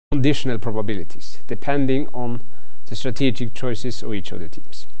conditional probabilities, depending on the strategic choices of each of the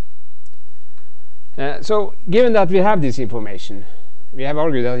teams. So, given that we have this information, we have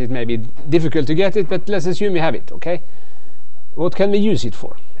argued that it may be difficult to get it, but let's assume we have it, okay? What can we use it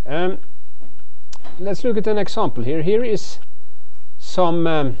for? Let's look at an example here. Here is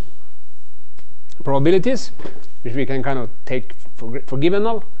some probabilities, which we can kind of take for given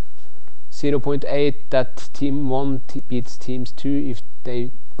now. 0.8 that team 1 beats teams 2 if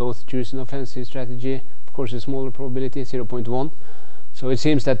they both choose an offensive strategy. Of course, a smaller probability, 0.1. So it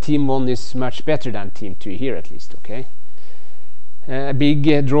seems that team 1 is much better than team 2 here, at least, okay? A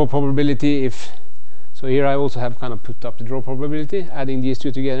big draw probability if... So here I also have kind of put up the draw probability. Adding these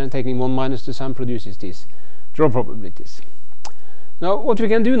two together and taking 1 minus the sum produces these draw probabilities. Now, what we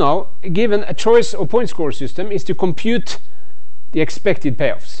can do now, given a choice of point score system, is to compute the expected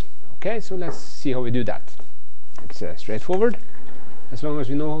payoffs. Okay, so let's see how we do that. It's straightforward, as long as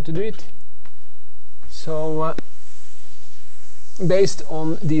we know how to do it. So, based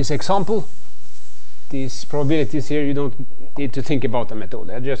on this example, these probabilities here, you don't need to think about them at all.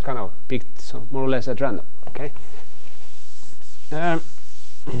 They're just kind of picked more or less at random. Okay.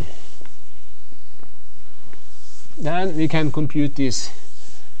 Then we can compute these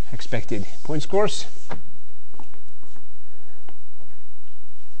expected point scores.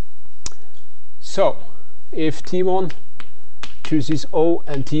 So, if T1 chooses O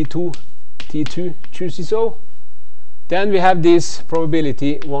and T2 chooses O, then we have this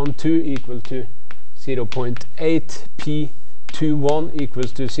probability 1, 2 equal to 0.8, P21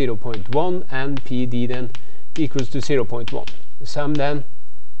 equals to 0.1, and PD then equals to 0.1. The sum then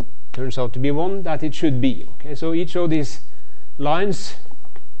turns out to be 1, that it should be. Okay, so each of these lines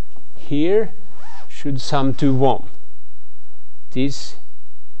here should sum to 1. This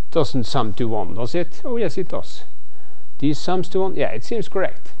doesn't sum to 1, does it? Oh yes, it does. This sums to 1. Yeah, it seems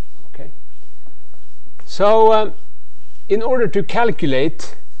correct. Okay. So in order to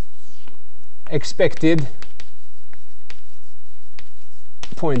calculate expected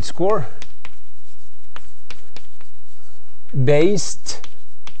point score based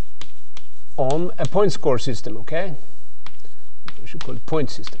on a point score system, okay? We should call it point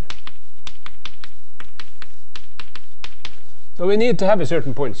system. So we need to have a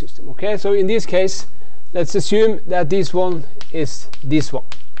certain point system, okay? So in this case, let's assume that this one is this one,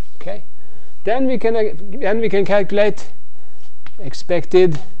 okay? Then we can calculate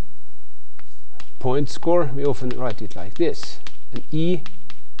expected point score. We often write it like this: an E,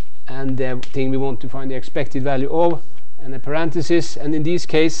 and the thing we want to find the expected value of, and a parenthesis. And in this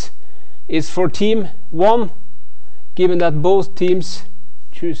case, it's for team 1, given that both teams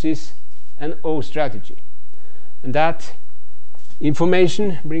chooses an O strategy, and that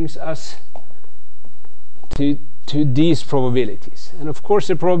information brings us to these probabilities. And of course,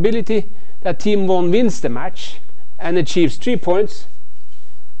 the probability that team 1 wins the match and achieves 3 points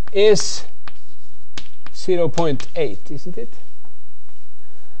is 0.8, isn't it?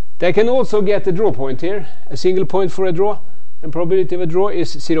 They can also get a draw point here, a single point for a draw, and probability of a draw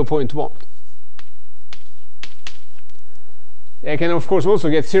is 0.1. They can of course also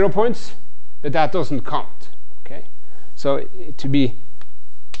get 0 points, but that doesn't count. Okay, so to be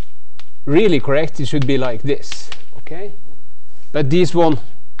really correct, it should be like this. Okay, but this one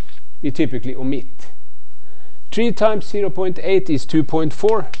we typically omit. 3 times 0.8 is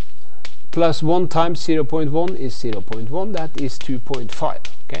 2.4, plus 1 times 0.1 is 0.1, that is 2.5.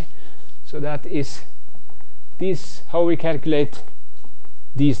 Okay, so that is this how we calculate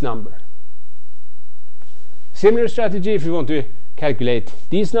this number. Similar strategy if you want to calculate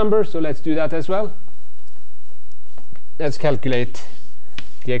these numbers, so let's do that as well. Let's calculate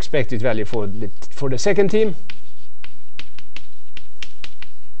the expected value for the second team,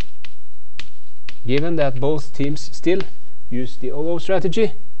 given that both teams still use the OO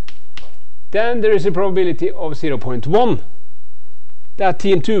strategy. Then there is a probability of 0.1 that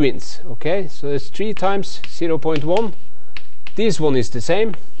team 2 wins. Okay, so it's 3 times 0.1. This one is the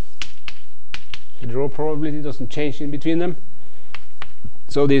same. The draw probability doesn't change in between them.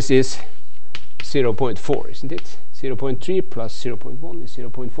 So this is 0.4, isn't it? 0.3 plus 0.1 is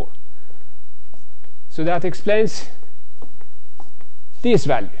 0.4. So that explains this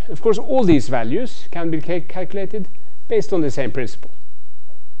value. Of course, all these values can be calculated based on the same principle.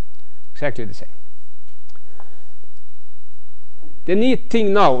 Exactly the same. The neat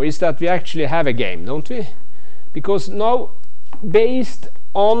thing now is that we actually have a game, don't we? Because now, based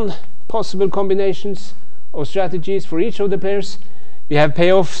on possible combinations of strategies for each of the players, we have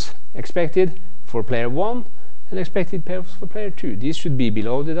payoffs expected for player 1 and expected payoffs for player 2. This should be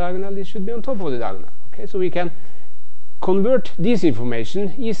below the diagonal, this should be on top of the diagonal. Okay, so we can convert this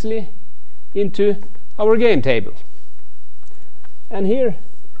information easily into our game table. And here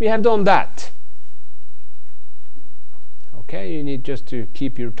we have done that. Okay, you need just to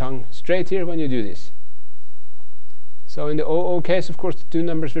keep your tongue straight here when you do this. So in the 00 case, of course, the two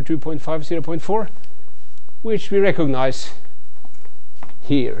numbers were 2.5, 0.4, which we recognize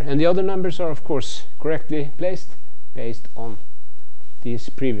here. And the other numbers are, of course, correctly placed based on this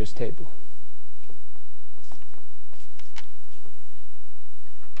previous table.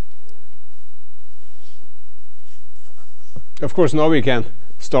 Of course, now we can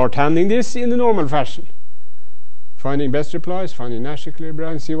start handling this in the normal fashion. Finding best replies, finding Nash equilibria,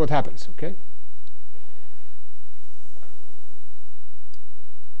 and see what happens, okay?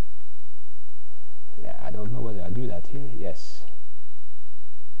 Yeah, I don't know whether I do that here. Yes.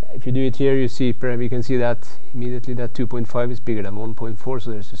 Yeah, if you do it here, you see, we can see that immediately that 2.5 is bigger than 1.4,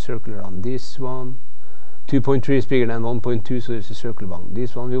 so there's a circle around this one. 2.3 is bigger than 1.2, so there's a circle around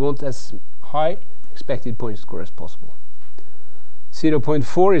this one. We want as high expected point score as possible.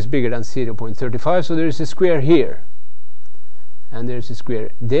 0.4 is bigger than 0.35, so there is a square here. And there is a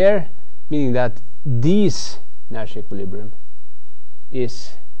square there, meaning that this Nash equilibrium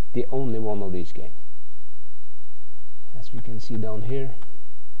is the only one of these games. As we can see down here,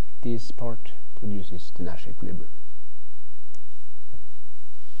 this part produces the Nash equilibrium.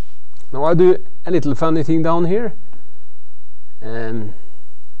 Now I do a little funny thing down here. Now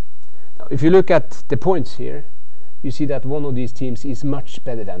if you look at the points here, you see that one of these teams is much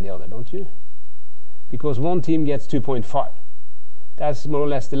better than the other, don't you? Because one team gets 2.5. That's more or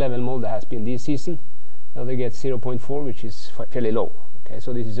less the level Molde has been this season. The other gets 0.4, which is fairly low. Okay,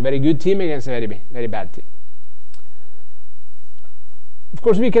 so this is a very good team against a very bad team. Of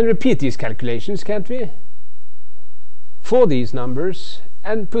course, we can repeat these calculations, can't we? For these numbers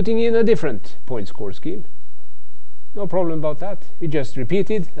and putting in a different point score scheme. No problem about that. We just repeat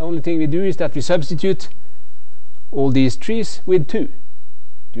it. The only thing we do is that we substitute all these trees with 2.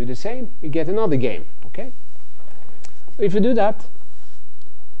 Do the same, we get another game. Okay. If you do that,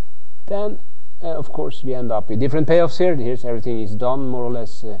 then of course we end up with different payoffs here. Here's everything is done more or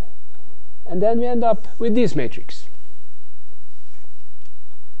less, and then we end up with this matrix.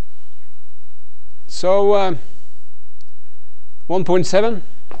 So 1.7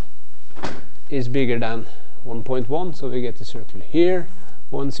 is bigger than 1.1, so we get a circle here.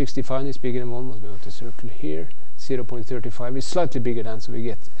 165 is bigger than 1, so we got a circle here. 0.35 is slightly bigger than, so we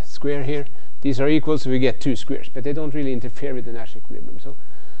get a square here. These are equal, so we get 2 squares, but they don't really interfere with the Nash equilibrium. So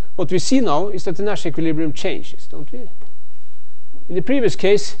what we see now is that the Nash equilibrium changes, don't we? In the previous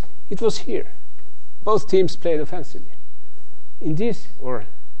case, it was here. Both teams played offensively. In this, or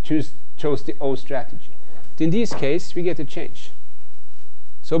chose the O strategy. But in this case, we get a change.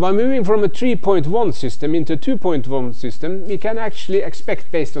 So by moving from a 3.1 system into a 2.1 system, we can actually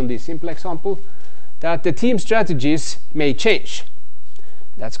expect, based on this simple example, that the team strategies may change.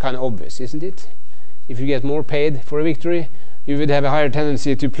 That's kind of obvious, isn't it? If you get more paid for a victory, you would have a higher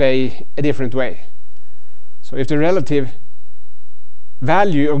tendency to play a different way. So if the relative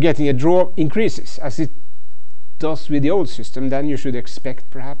value of getting a draw increases, as it does with the old system, then you should expect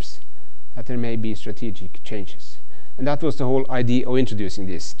perhaps that there may be strategic changes. And that was the whole idea of introducing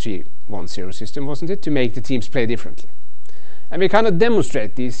this 3-1-0 system, wasn't it? To make the teams play differently. And we kind of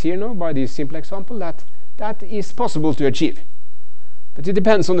demonstrate this here now by this simple example that that is possible to achieve. But it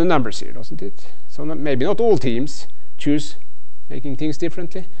depends on the numbers here, doesn't it? So maybe not all teams choose making things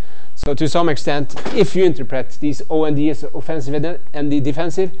differently. So to some extent, if you interpret these O and D as offensive and the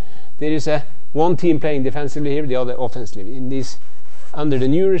defensive, there is one team playing defensively here, the other offensively. In this, under the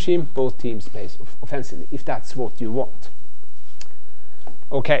new regime, both teams play offensively, if that's what you want.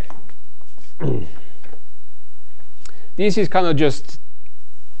 Okay. This is kind of just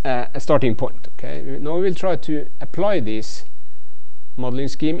a starting point. Okay. Now we will try to apply this modeling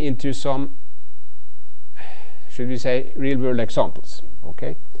scheme into some, should we say, real-world examples.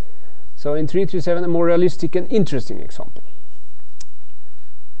 Okay. So in 327, a more realistic and interesting example.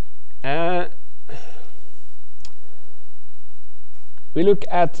 We look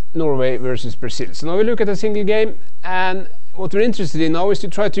at Norway versus Brazil. So now we look at a single game, and what we're interested in now is to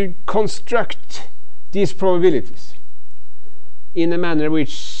try to construct these probabilities in a manner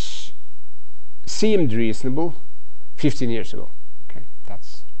which seemed reasonable 15 years ago. Okay,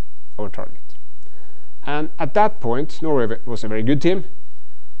 that's our target. And at that point, Norway was a very good team.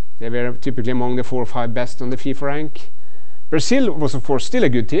 They were typically among the 4 or 5 best on the FIFA rank. Brazil was, of course, still a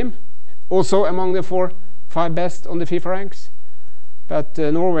good team, also among the 4 or 5 best on the FIFA ranks. But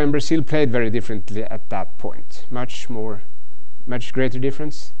Norway and Brazil played very differently at that point. Much greater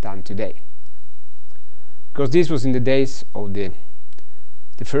difference than today. because this was in the days of the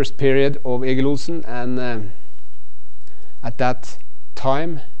first period of Egil Olsen, and at that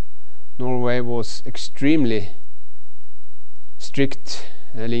time Norway was extremely strict,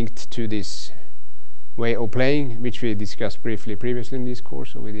 linked to this way of playing, which we discussed briefly previously in this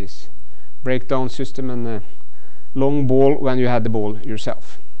course, with this breakdown system and long ball when you had the ball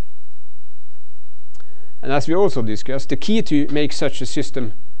yourself. And as we also discussed, the key to make such a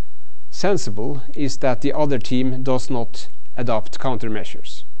system sensible is that the other team does not adopt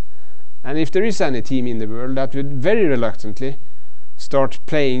countermeasures. And if there is any team in the world that would very reluctantly start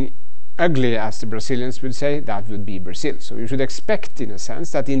playing ugly, as the Brazilians would say, that would be Brazil. So you should expect, in a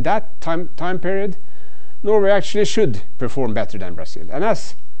sense, that in that time period Norway actually should perform better than Brazil. And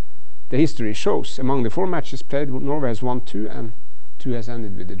as the history shows, among the 4 matches played, Norway has won 2 and 2 has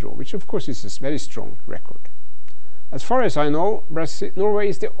ended with a draw, which of course is a very strong record. As far as I know, Norway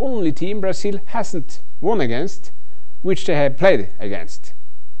is the only team Brazil hasn't won against, which they have played against.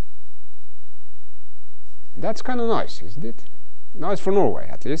 That's kind of nice, isn't it? Nice for Norway,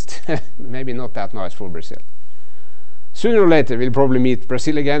 at least. Maybe not that nice for Brazil. Sooner or later we'll probably meet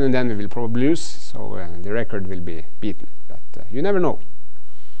Brazil again, and then we will probably lose, so the record will be beaten, but you never know.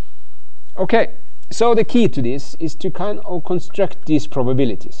 Okay, so the key to this is to kind of construct these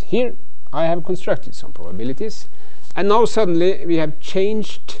probabilities. Here I have constructed some probabilities, and now suddenly we have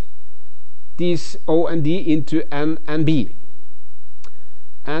changed these O and D into N and B.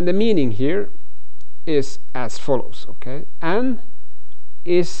 And the meaning here is as follows, okay? N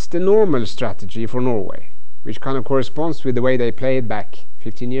is the normal strategy for Norway, which kind of corresponds with the way they played back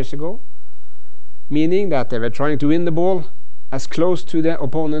 15 years ago, meaning that they were trying to win the ball as close to the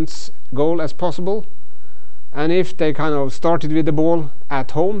opponent's goal as possible, and if they kind of started with the ball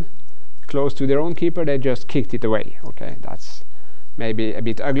at home close to their own keeper, they just kicked it away. Okay, that's maybe a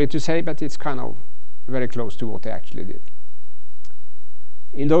bit ugly to say, but it's kind of very close to what they actually did.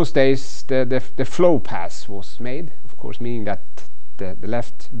 In those days the flow pass was made, of course, meaning that the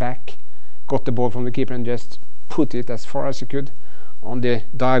left back got the ball from the keeper and just put it as far as he could on the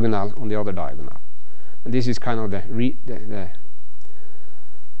diagonal, on the other diagonal. And this is kind of a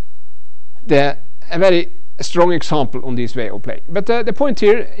very strong example on this way of playing. But the point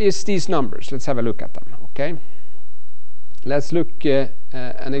here is these numbers. Let's have a look at them. Okay, let's look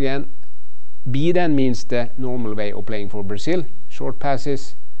and again, B then means the normal way of playing for Brazil: short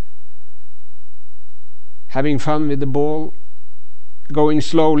passes, having fun with the ball, going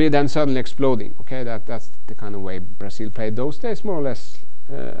slowly, then suddenly exploding. Okay, that's the kind of way Brazil played those days, more or less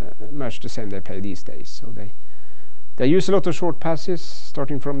much the same they play these days. So they use a lot of short passes,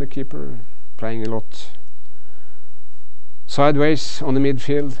 starting from the keeper, playing a lot sideways on the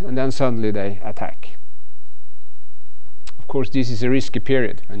midfield, and then suddenly they attack. Of course, this is a risky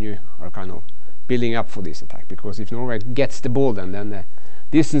period when you are kind of building up for this attack, because if Norway gets the ball, then the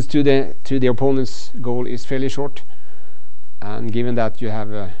distance to the opponent's goal is fairly short, and given that you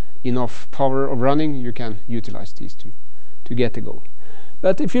have enough power of running, you can utilize these to get the goal.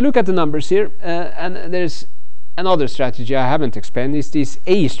 But if you look at the numbers here, and there's another strategy I haven't explained, is this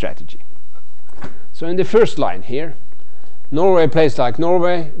A strategy. So in the first line here, Norway plays like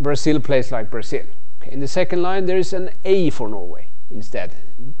Norway, Brazil plays like Brazil. Okay. In the second line there is an A for Norway instead.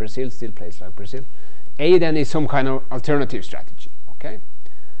 Brazil still plays like Brazil. A then is some kind of alternative strategy. Okay.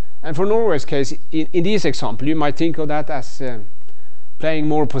 And for Norway's case, in this example, you might think of that as playing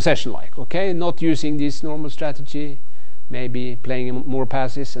more possession-like. Okay, not using this normal strategy, maybe playing more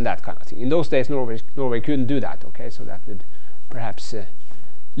passes and that kind of thing. In those days, Norway couldn't do that. Okay, so that would perhaps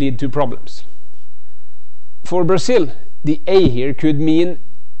lead to problems. For Brazil, the A here could mean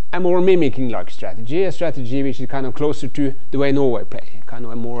a more mimicking-like strategy, a strategy which is kind of closer to the way Norway play, kind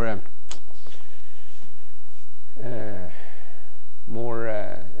of a more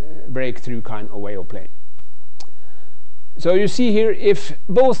breakthrough kind of way of playing. So you see here, if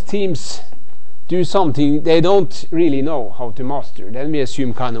both teams do something they don't really know how to master, then we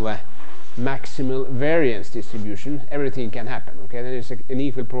assume kind of a maximal variance distribution. Everything can happen. Okay, there is an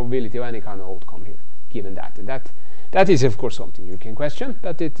equal probability of any kind of outcome here, given that. And that is of course something you can question,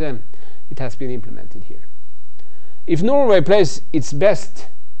 but it has been implemented here. If Norway plays its best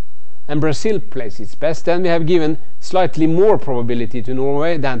and Brazil plays its best, then we have given slightly more probability to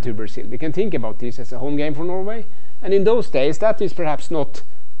Norway than to Brazil. We can think about this as a home game for Norway, and in those days that is perhaps not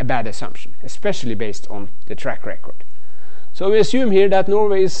a bad assumption, especially based on the track record. So we assume here that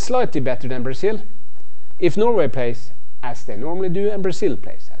Norway is slightly better than Brazil if Norway plays as they normally do and Brazil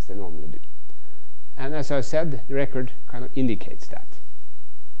plays as they normally do. And as I said, the record kind of indicates that.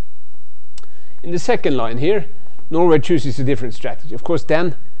 In the second line here, Norway chooses a different strategy. Of course,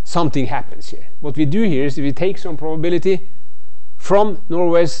 then something happens here. What we do here is we take some probability from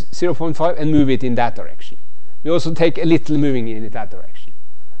Norway's 0.5 and move it in that direction. We also take a little moving in that direction.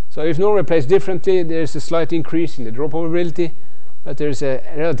 So if Norway plays differently, there's a slight increase in the draw probability, but there's a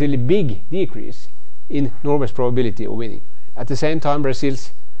relatively big decrease in Norway's probability of winning. At the same time,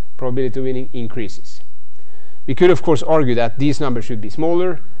 Brazil's probability of winning increases. We could of course argue that these numbers should be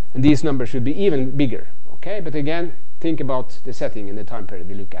smaller and these numbers should be even bigger. Okay, but again, think about the setting and the time period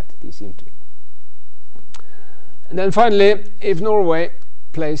we look at these into. And then finally, if Norway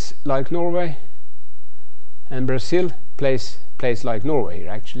plays like Norway and Brazil plays like Norway here,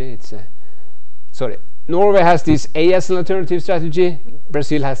 actually it's Norway has this A as an alternative strategy,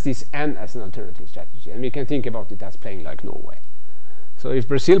 Brazil has this N as an alternative strategy, and we can think about it as playing like Norway. So if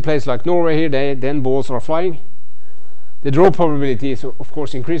Brazil plays like Norway here, then balls are flying. The draw probability is of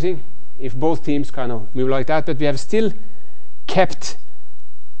course increasing if both teams kind of move like that, but we have still kept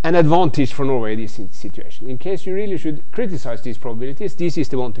an advantage for Norway in this situation. In case you really should criticize these probabilities, this is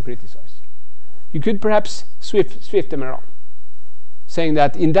the one to criticize. You could perhaps swift them around, saying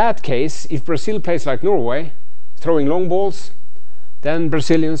that in that case, if Brazil plays like Norway, throwing long balls, then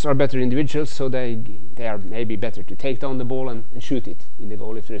Brazilians are better individuals, so they are maybe better to take down the ball and shoot it in the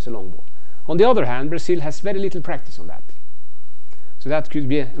goal if there is a long ball. On the other hand, Brazil has very little practice on that. So that could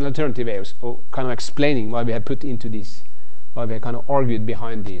be an alternative way of kind of explaining why we have put into this, why we have kind of argued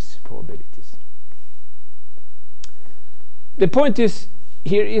behind these probabilities. The point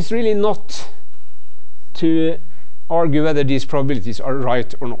here is really not to argue whether these probabilities are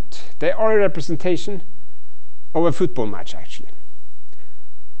right or not. They are a representation of a football match, actually.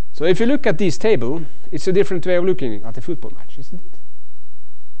 So if you look at this table, it's a different way of looking at a football match, isn't it?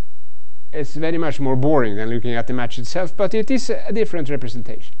 It's very much more boring than looking at the match itself, but it is a different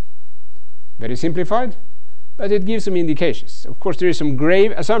representation. Very simplified, but it gives some indications. Of course, there is some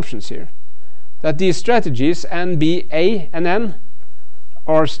grave assumptions here, that these strategies N, B, A, and N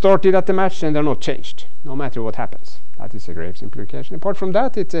are started at the match and they're not changed, no matter what happens. That is a grave simplification. Apart from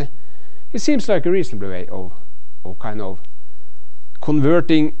that, it seems like a reasonable way of kind of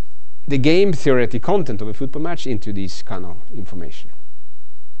converting the game theoretic content of a football match into this kind of information.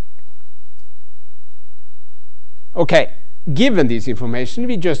 Okay, given this information,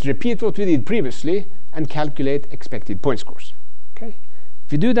 we just repeat what we did previously and calculate expected point scores. Okay,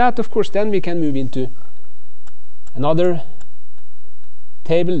 if we do that, of course, then we can move into another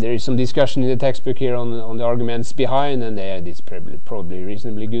table. There is some discussion in the textbook here on the arguments behind, and they are these probably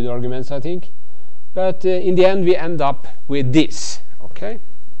reasonably good arguments, I think. But in the end, we end up with this. Okay.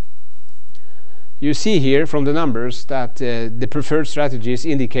 You see here from the numbers that the preferred strategies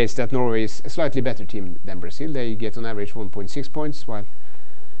indicates that Norway is a slightly better team than Brazil. They get on average 1.6 points, while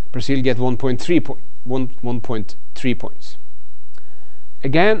Brazil get 1.3 points.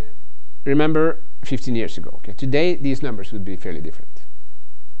 Again, remember 15 years ago. Okay, today these numbers would be fairly different.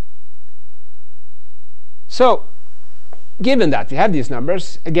 So, given that we have these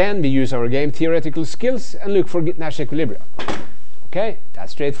numbers, again we use our game theoretical skills and look for Nash equilibria. Okay,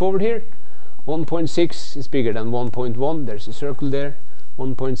 that's straightforward here. 1.6 is bigger than 1.1, there's a circle there.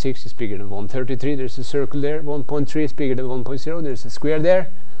 1.6 is bigger than 133, there's a circle there. 1.3 is bigger than 1.0, there's a square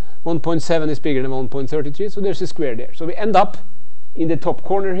there. 1.7 is bigger than 1.33, so there's a square there. So we end up in the top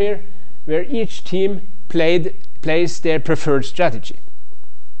corner here, where each team plays their preferred strategy.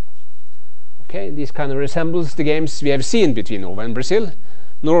 Okay, this kind of resembles the games we have seen between Norway and Brazil.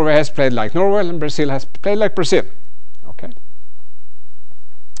 Norway has played like Norway and Brazil has played like Brazil. Okay.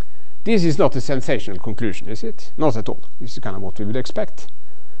 This is not a sensational conclusion, is it? Not at all. This is kind of what we would expect.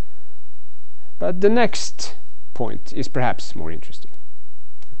 But the next point is perhaps more interesting.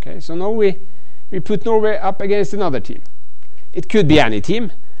 Okay, so now we put Norway up against another team. It could be any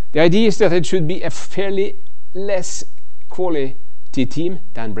team. The idea is that it should be a fairly less quality team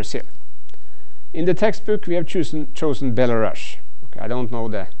than Brazil. In the textbook, we have chosen Belarus. Okay, I don't know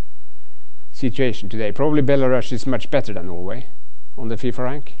the situation today. Probably Belarus is much better than Norway on the FIFA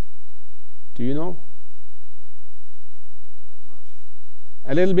rank. Do you know?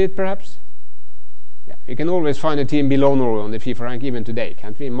 A little bit, perhaps? Yeah, you can always find a team below Norway on the FIFA rank even today,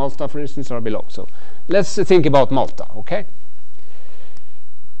 can't we? Malta, for instance, are below. So let's think about Malta, okay?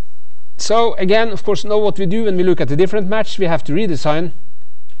 So again, of course, know what we do when we look at a different match. We have to redesign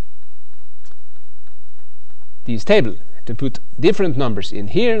this table to put different numbers in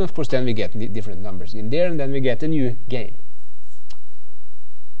here, and of course then we get different numbers in there, and then we get a new game.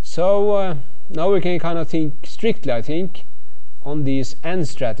 So now we can kind of think strictly, I think, on this N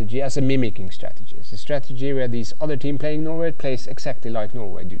strategy as a mimicking strategy. It's a strategy where this other team playing Norway plays exactly like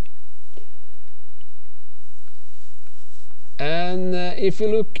Norway do. And if you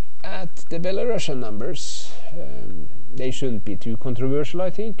look at the Belarusian numbers, they shouldn't be too controversial, I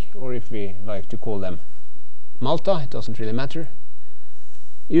think, or if we like to call them Malta, it doesn't really matter.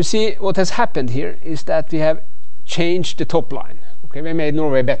 You see, what has happened here is that we have changed the top line. Okay, we made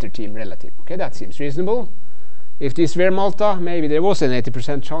Norway a better team relative. Okay, that seems reasonable. If this were Malta, maybe there was an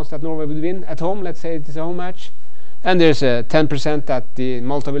 80% chance that Norway would win at home. Let's say it is a home match, and there's a 10% that the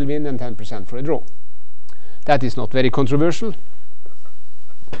Malta will win and 10% for a draw. That is not very controversial.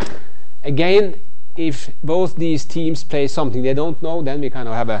 Again, if both these teams play something they don't know, then we kind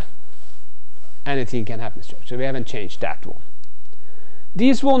of have a anything can happen structure. So we haven't changed that one.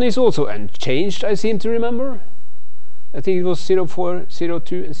 This one is also unchanged, I seem to remember. I think it was 04,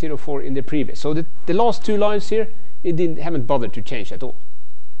 02 and 04 in the previous. So the last two lines here, we haven't bothered to change at all.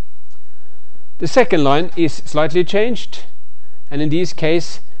 The second line is slightly changed, and in this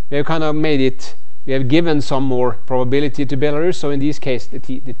case we have kind of made it, we have given some more probability to Belarus, so in this case the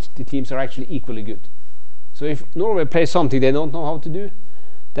teams are actually equally good. So if Norway plays something they don't know how to do,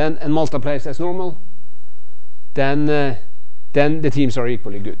 then and Malta plays as normal, then the teams are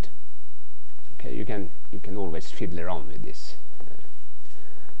equally good. Okay, you can always fiddle around with this,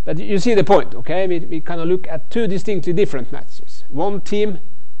 but you see the point. Okay, we kind of look at two distinctly different matches. One team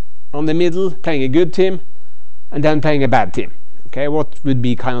on the middle playing a good team, and then playing a bad team. Okay, what would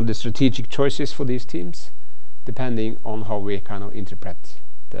be kind of the strategic choices for these teams, depending on how we kind of interpret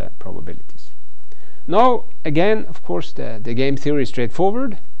the probabilities. Now, again, of course, the game theory is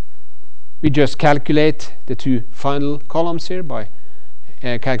straightforward. We just calculate the two final columns here by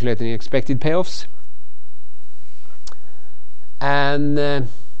calculating expected payoffs. And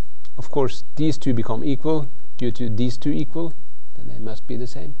of course, these two become equal due to these two equal, then they must be the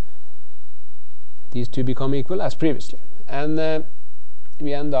same. These two become equal as previously. And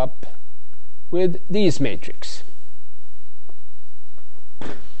we end up with these matrix.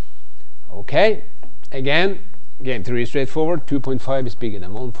 Okay, again, game theory is straightforward. 2.5 is bigger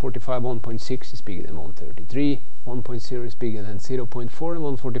than 145, 1.6 is bigger than 133, 1.0 is bigger than 0.4, and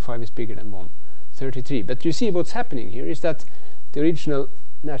 145 is bigger than 133. But you see what's happening here is that the original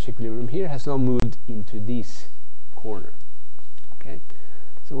Nash equilibrium here has now moved into this corner. Okay,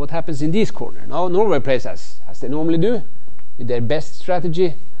 so what happens in this corner? Now Norway plays as they normally do, with their best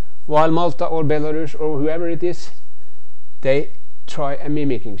strategy, while Malta or Belarus or whoever it is, they try a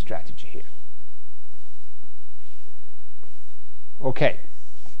mimicking strategy here. Okay,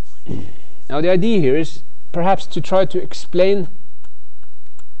 now the idea here is perhaps to try to explain,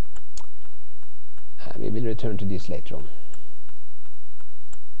 we will return to this later on.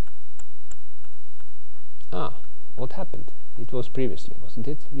 What happened? It was previously, wasn't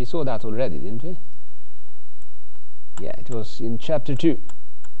it? We saw that already, didn't we? Yeah, it was in chapter 2.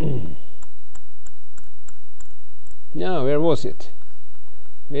 Now, where was it?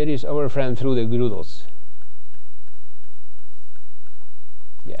 Where is our friend Frode Grudos?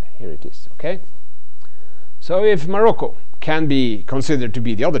 Yeah, here it is. Okay. So if Morocco can be considered to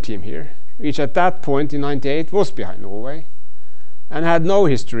be the other team here, which at that point in 98 was behind Norway and had no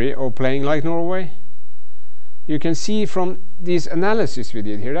history of playing like Norway, you can see from this analysis we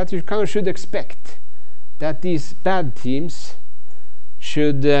did here that you kind of should expect that these bad teams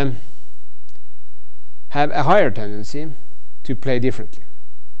should have a higher tendency to play differently.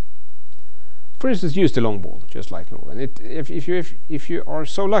 For instance, use the long ball, just like Norway. And if you are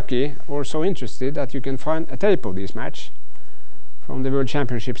so lucky or so interested that you can find a tape of this match from the World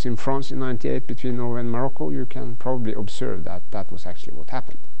Championships in France in 98 between Norway and Morocco, you can probably observe that that was actually what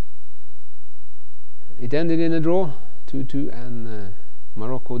happened. It ended in a draw, 2-2, and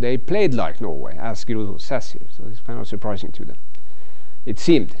Morocco, they played like Norway, as Grudo says here, so it's kind of surprising to them. It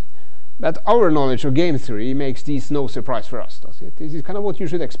seemed. But our knowledge of game theory makes this no surprise for us, does it? This is kind of what you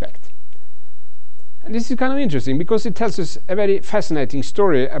should expect. And this is kind of interesting because it tells us a very fascinating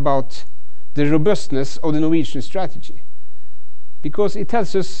story about the robustness of the Norwegian strategy. Because it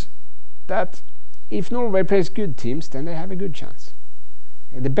tells us that if Norway plays good teams, then they have a good chance.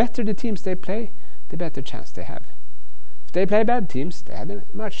 The better the teams they play, the better chance they have. If they play bad teams, they have a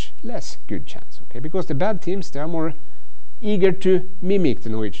much less good chance. Okay? Because the bad teams, they are more eager to mimic the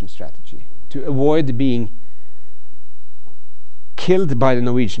Norwegian strategy, to avoid being killed by the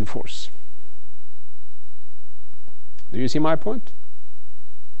Norwegian force. Do you see my point?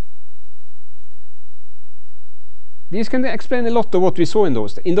 This can explain a lot of what we saw in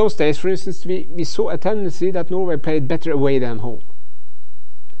those days. In those days, for instance, we saw a tendency that Norway played better away than home.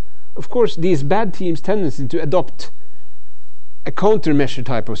 Of course, these bad teams' tendency to adopt a countermeasure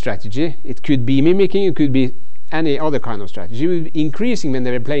type of strategy, it could be mimicking, it could be any other kind of strategy, would be increasing when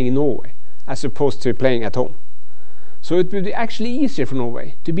they were playing in Norway, as opposed to playing at home. So it will be actually easier for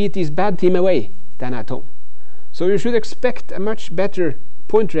Norway to beat this bad team away than at home. So you should expect a much better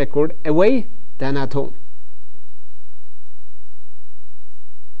point record away than at home.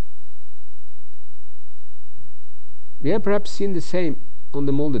 We have perhaps seen the same on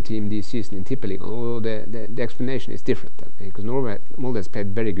the Molde team this season in Tippeligaen, although the explanation is different then, because Molde has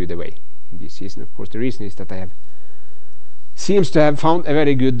played very good away in this season. Of course, the reason is that they seems to have found a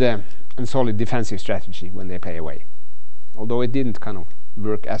very good and solid defensive strategy when they play away, although it didn't kind of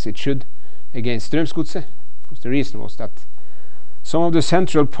work as it should against Strømsgodset. Of course, the reason was that some of the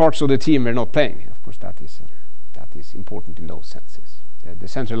central parts of the team were not playing. Of course, that is important in those senses. The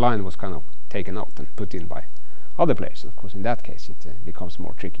central line was kind of taken out and put in by other players. Of course, in that case, it becomes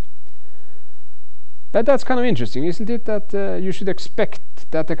more tricky. But that's kind of interesting, isn't it? That you should expect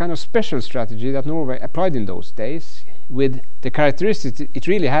that the kind of special strategy that Norway applied in those days, with the characteristics it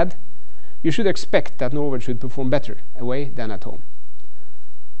really had, you should expect that Norway should perform better away than at home,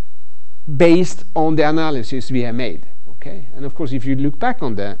 based on the analysis we have made. Okay, and of course, if you look back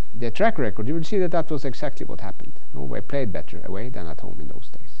on the track record, you will see that was exactly what happened. Norway played better away than at home in those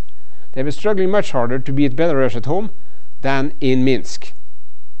days. They were struggling much harder to beat Belarus at home than in Minsk,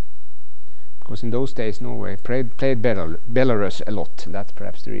 because in those days Norway played Belarus a lot. That's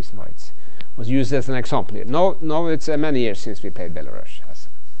perhaps the reason why it was used as an example here. No, it's many years since we played Belarus, as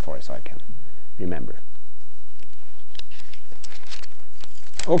far as I can remember.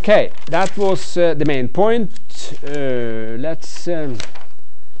 Okay, that was the main point. Let's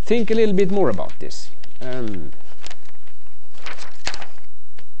think a little bit more about this.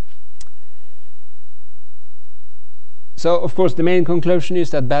 So, of course, the main conclusion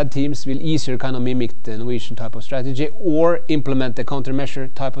is that bad teams will easier kind of mimic the Norwegian type of strategy or implement the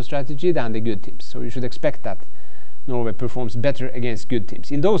countermeasure type of strategy than the good teams. So you should expect that Norway performs better against good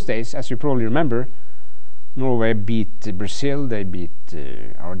teams. In those days, as you probably remember, Norway beat Brazil, they beat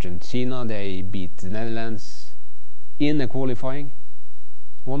Argentina, they beat the Netherlands in the qualifying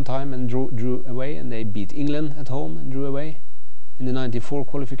one time and drew away, and they beat England at home and drew away in the '94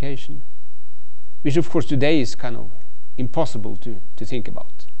 qualification, which of course today is kind of impossible to think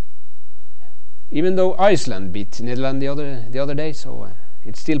about. Even though Iceland beat Netherlands the other day, so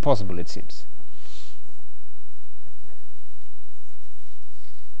it's still possible, it seems.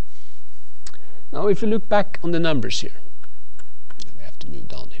 Now, if you look back on the numbers here, we have to move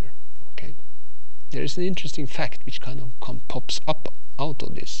down here. Okay, there is an interesting fact which kind of pops up out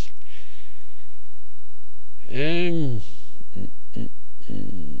of this.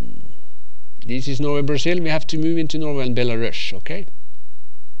 This is Norway, Brazil. We have to move into Norway and Belarus. Okay.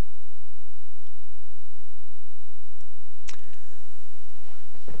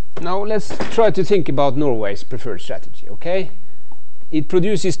 Now let's try to think about Norway's preferred strategy. Okay. It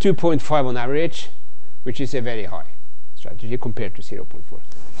produces 2.5 on average, which is a very high strategy compared to 0.4.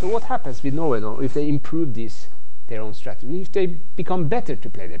 So what happens with Norway now if they improve their own strategy? If they become better to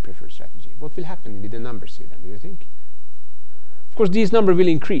play their preferred strategy, what will happen with the numbers here then, do you think? Of course, these numbers will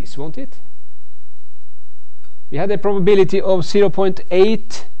increase, won't it? We had a probability of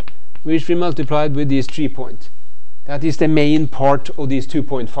 0.8, which we multiplied with this 3 point. That is the main part of this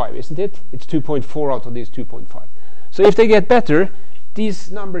 2.5, isn't it? It's 2.4 out of this 2.5. So if they get better, this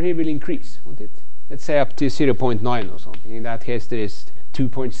number here will increase, won't it? Let's say up to 0.9 or something. In that case, there is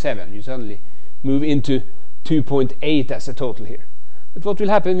 2.7. You suddenly move into 2.8 as a total here. But what will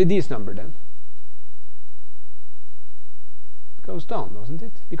happen with this number then? It goes down, doesn't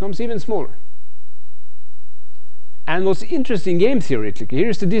it? It becomes even smaller. And what's interesting game theoretically, here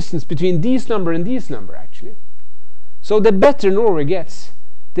is the distance between this number and this number, actually. So the better Norway gets,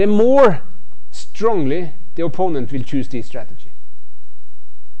 the more strongly the opponent will choose this strategy.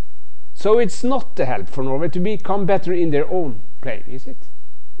 So it's not the help for Norway to become better in their own play, is it?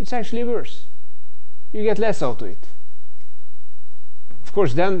 It's actually worse. You get less out of it. Of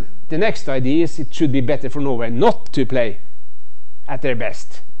course, then the next idea is it should be better for Norway not to play at their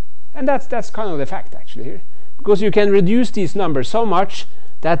best. And that's kind of the fact actually here. Because you can reduce these numbers so much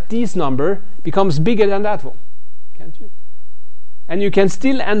that this number becomes bigger than that one. Can't you? And you can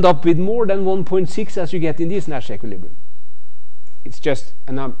still end up with more than 1.6 as you get in this Nash equilibrium. It's just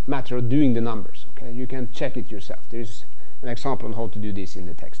a matter of doing the numbers. Okay, you can check it yourself. There is an example on how to do this in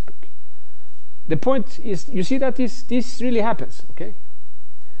the textbook. The point is, you see that this really happens. Okay,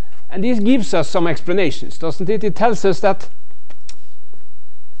 and this gives us some explanations, doesn't it? It tells us that,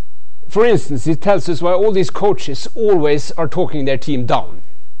 for instance, it tells us why all these coaches always are talking their team down.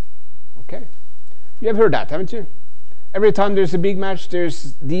 Okay, you have heard that, haven't you? Every time there's a big match,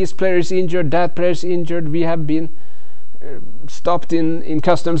 there's these players injured, that player's injured, we have been stopped in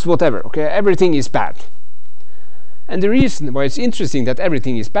customs, whatever. Okay, everything is bad. And the reason why it's interesting that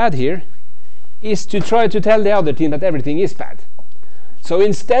everything is bad here is to try to tell the other team that everything is bad. So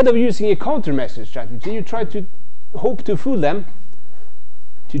instead of using a countermeasure strategy, you try to hope to fool them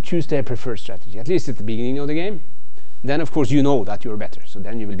to choose their preferred strategy, at least at the beginning of the game. Then, of course, you know that you're better, so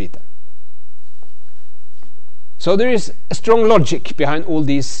then you will beat them. So there is a strong logic behind all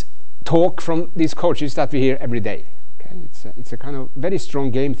this talk from these coaches that we hear every day. Okay? It's a kind of very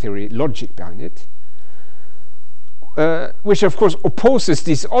strong game theory logic behind it, which of course opposes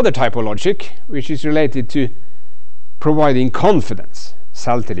this other type of logic, which is related to providing confidence,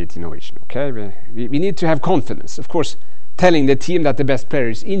 self-delete innovation. Okay, we need to have confidence. Of course, telling the team that the best player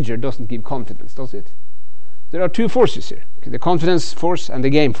is injured doesn't give confidence, does it? There are two forces here, okay, the confidence force and the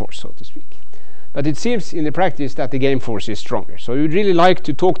game force, so to speak. But it seems in the practice that the game force is stronger. So you'd really like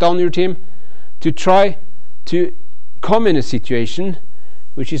to talk down your team, to try to come in a situation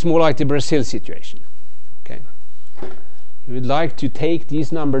which is more like the Brazil situation. Okay, you would like to take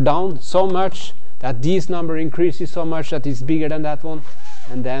this number down so much that this number increases so much that it's bigger than that one,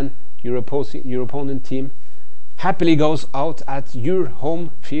 and then your opponent team happily goes out at your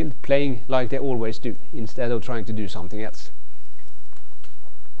home field playing like they always do, instead of trying to do something else.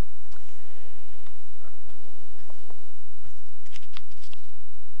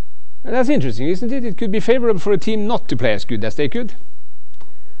 And that's interesting, isn't it? It could be favorable for a team not to play as good as they could.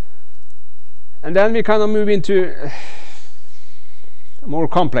 And then we kind of move into more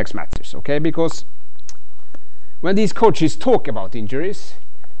complex matters, okay? Because when these coaches talk about injuries,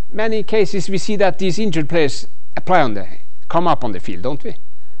 many cases we see that these injured players come up on the field, don't we?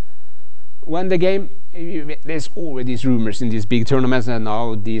 When the game, there's always these rumors in these big tournaments that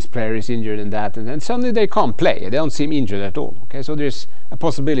now this player is injured and that, and then suddenly they can't play. They don't seem injured at all. Okay, so there's a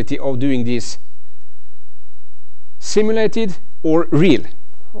possibility of doing this simulated or real.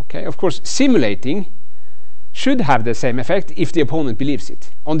 Okay, of course, simulating should have the same effect if the opponent believes it.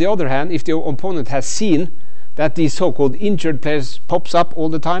 On the other hand, if the opponent has seen that these so-called injured players pops up all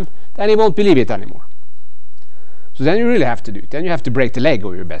the time, then he won't believe it anymore. So then you really have to do it. Then you have to break the leg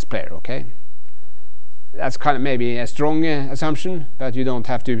of your best player, okay? That's kind of maybe a strong assumption, but you don't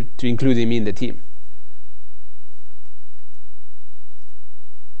have to include him in the team.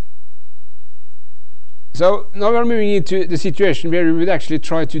 So now we're moving into the situation where you would actually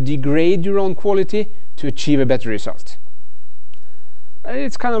try to degrade your own quality to achieve a better result.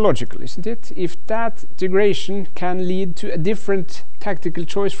 It's kind of logical, isn't it? If that degradation can lead to a different tactical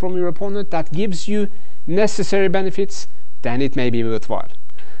choice from your opponent that gives you necessary benefits, then it may be worthwhile.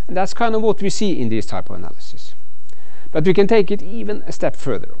 And that's kind of what we see in this type of analysis. But we can take it even a step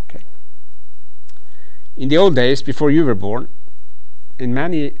further, okay? In the old days, before you were born, in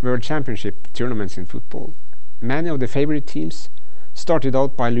many World Championship tournaments in football, many of the favorite teams started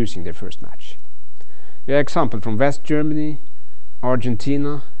out by losing their first match. We have examples from West Germany,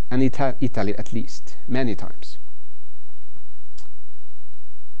 Argentina, and Italy at least, many times.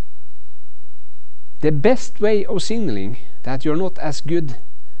 The best way of signaling that you're not as good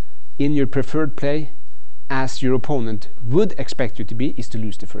in your preferred play as your opponent would expect you to be is to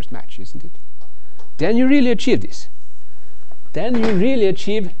lose the first match, isn't it? Then you really achieve this. Then you really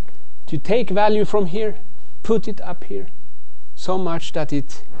achieve to take value from here, put it up here, so much that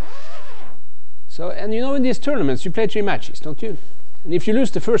it... And you know, in these tournaments you play 3 matches, don't you? And if you lose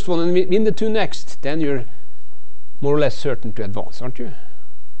the first one and win the 2 next, then you're more or less certain to advance, aren't you?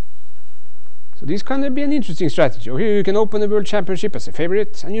 So this can be an interesting strategy. Or here you can open the World Championship as a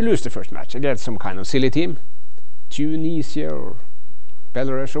favorite and you lose the first match against some kind of silly team, Tunisia or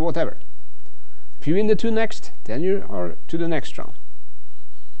Belarus or whatever. If you win the 2 next, then you are to the next round.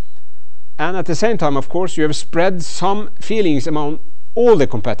 And at the same time, of course, you have spread some feelings among all the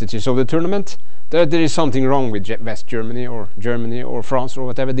competitors of the tournament that there is something wrong with West Germany or France or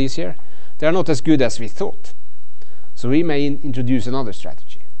whatever this year. They are not as good as we thought. So we may introduce another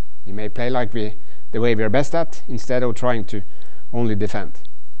strategy. We may play like the way we are best at, instead of trying to only defend.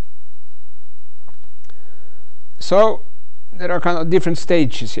 So there are kind of different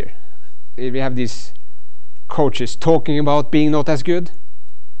stages here. We have these coaches talking about being not as good,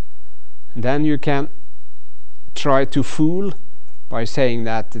 and then you can try to fool by saying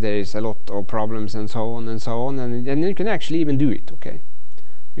that there is a lot of problems and so on and so on, and you can actually even do it, okay?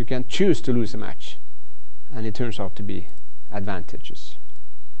 You can choose to lose a match, and it turns out to be advantageous.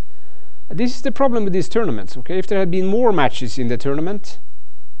 This is the problem with these tournaments, okay? If there had been more matches in the tournament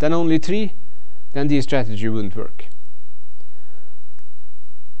than only 3, then this strategy wouldn't work.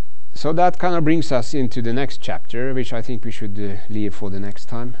 So that kind of brings us into the next chapter, which I think we should leave for the next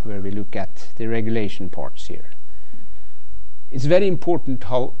time, where we look at the regulation parts here. it's very important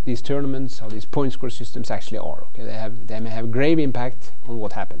how these tournaments, how these point score systems actually are. Okay, they may have grave impact on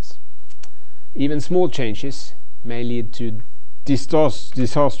what happens. Even small changes may lead to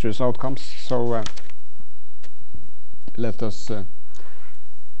disastrous outcomes. So let us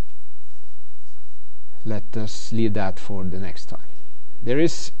leave that for the next time. There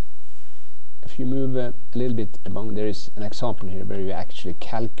is, if you move a little bit along, there is an example here where you actually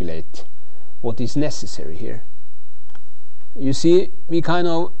calculate what is necessary here. You see, we kind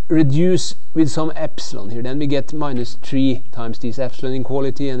of reduce with some epsilon here, then we get -3 times this epsilon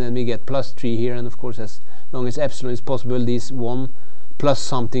inequality, and then we get +3 here, and of course as long as epsilon is possible, this 1 plus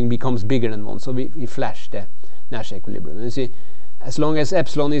something becomes bigger than 1, so we flash the Nash equilibrium. And you see, as long as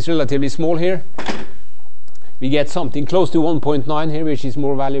epsilon is relatively small here, we get something close to 1.9 here, which is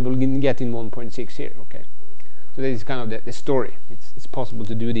more valuable than getting 1.6 here. Okay, so this is kind of the story. It's possible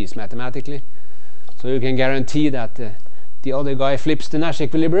to do this mathematically, so you can guarantee that the other guy flips the Nash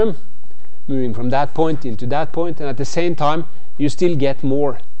equilibrium, moving from that point into that point, and at the same time you still get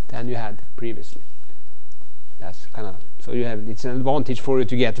more than you had previously. That's kind of, so you have, it's an advantage for you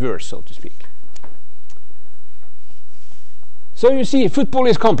to get worse, so to speak. So you see, football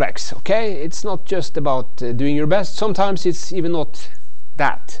is complex. Okay, it's not just about doing your best. Sometimes it's even not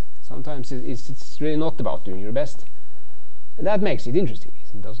that. Sometimes it's really not about doing your best, and that makes it interesting,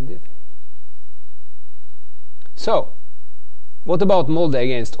 doesn't it? So what about Molde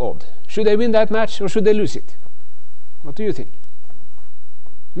against Odd? Should they win that match or should they lose it? What do you think?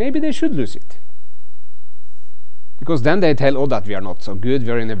 Maybe they should lose it, because then they tell Odd that we are not so good, we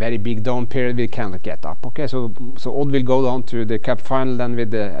are in a very big down period, we cannot get up. Okay, so Odd will go down to the cup final then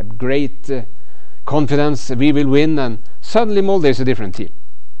with great confidence, we will win, and suddenly Molde is a different team.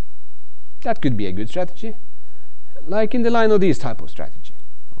 That could be a good strategy, like in the line of this type of strategy.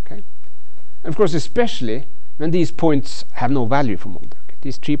 Okay, and of course especially when these points have no value for Molde. Okay?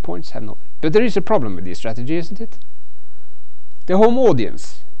 These 3 points have no. But there is a problem with this strategy, isn't it? The home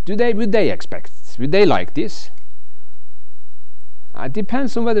audience, would they expect? Would they like this? It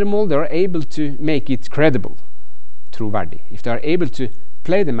depends on whether Molde are able to make it credible, troverdig. If they are able to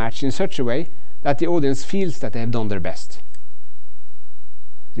play the match in such a way that the audience feels that they have done their best.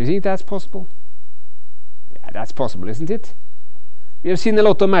 Do you think that's possible? Yeah, that's possible, isn't it? We have seen a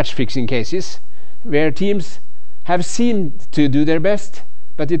lot of match fixing cases where teams have seemed to do their best,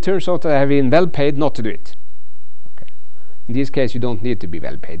 but it turns out that they have been well paid not to do it. Okay. In this case, you don't need to be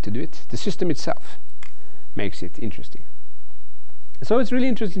well paid to do it. The system itself makes it interesting. So it's really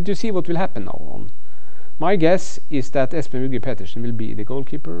interesting to see what will happen now on. My guess is that Espen Vugge Pettersen will be the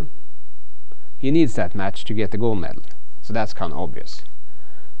goalkeeper. He needs that match to get the gold medal, so that's kind of obvious.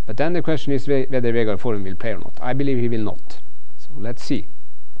 But then the question is whether Vegard Forhen will play or not. I believe he will not. So let's see.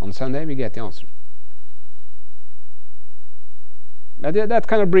 On Sunday we get the answer. But that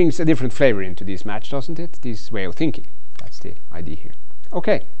kind of brings a different flavor into this match, doesn't it? This way of thinking. That's the idea here.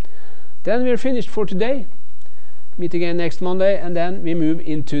 Okay, then we're finished for today. Meet again next Monday, and then we move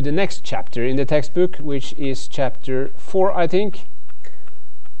into the next chapter in the textbook, which is chapter 4, I think,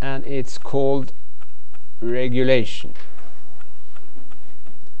 and it's called regulation.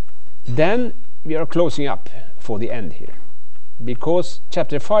 Then we are closing up for the end here, because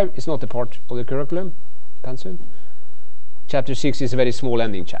chapter 5 is not a part of the curriculum, pensum. Chapter 6 is a very small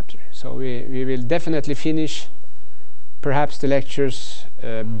ending chapter, so we will definitely finish perhaps the lectures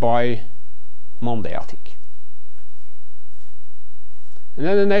by Monday, I think. And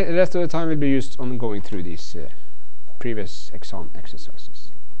then the rest of the time will be used on going through these previous exam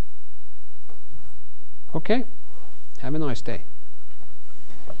exercises. Okay, have a nice day.